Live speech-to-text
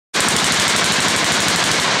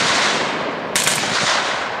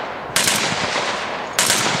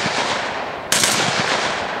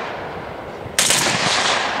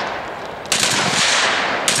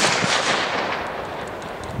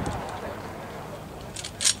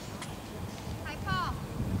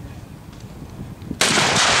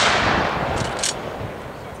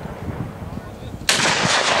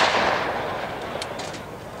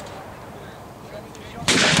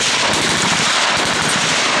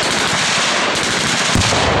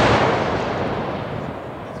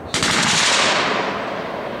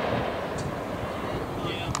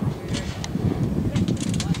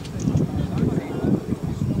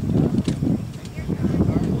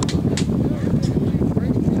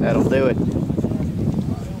That'll do it.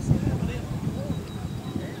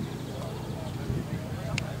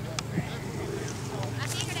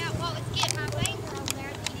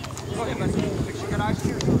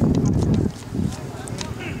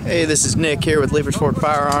 Hey, this is Nick here with Leipers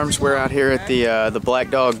Firearms. We're out here at the Black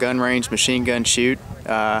Dog Gun Range machine gun shoot.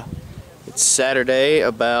 It's Saturday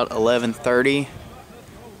about 11:30.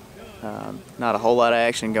 Not a whole lot of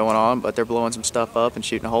action going on, but they're blowing some stuff up and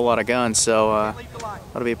shooting a whole lot of guns, so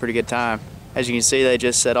that'll be a pretty good time. As you can see, they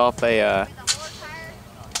just set off a, I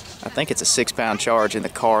think it's a 6-pound charge in the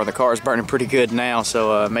car. The car is burning pretty good now,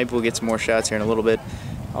 so maybe we'll get some more shots here in a little bit.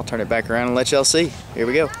 I'll turn it back around and let y'all see. Here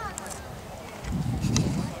we go.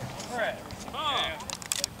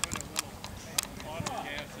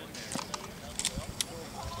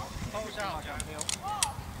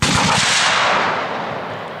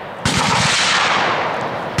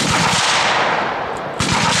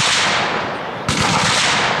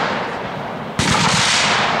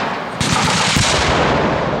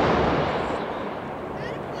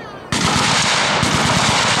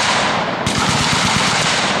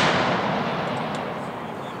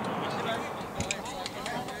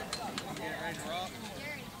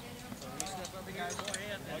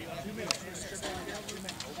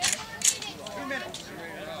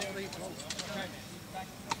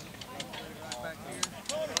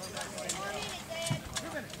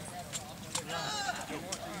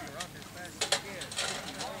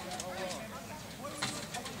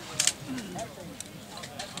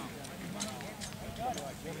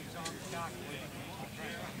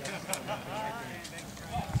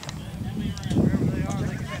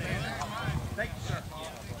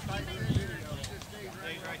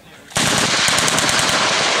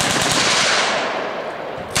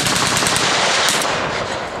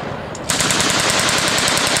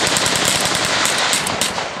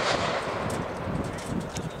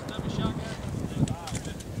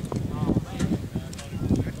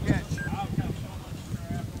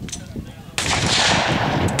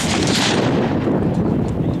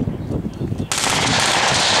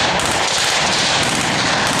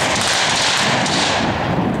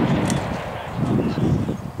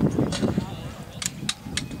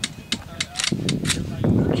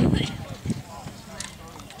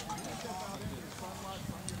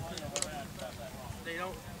 They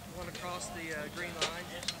don't want to cross the green line.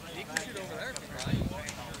 You can shoot over there if you try.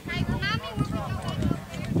 Hey, remind me where we're going.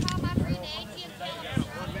 You're talking about the AT&T.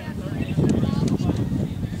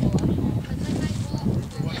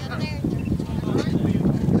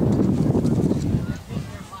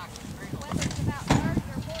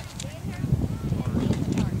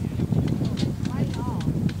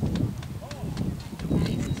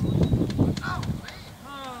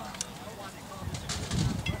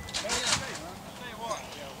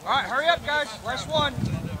 All right, hurry up, guys. Last one.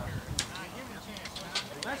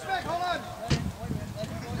 Last back, hold on.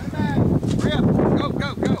 Hurry up. Go,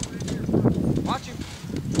 go, go. Watch him.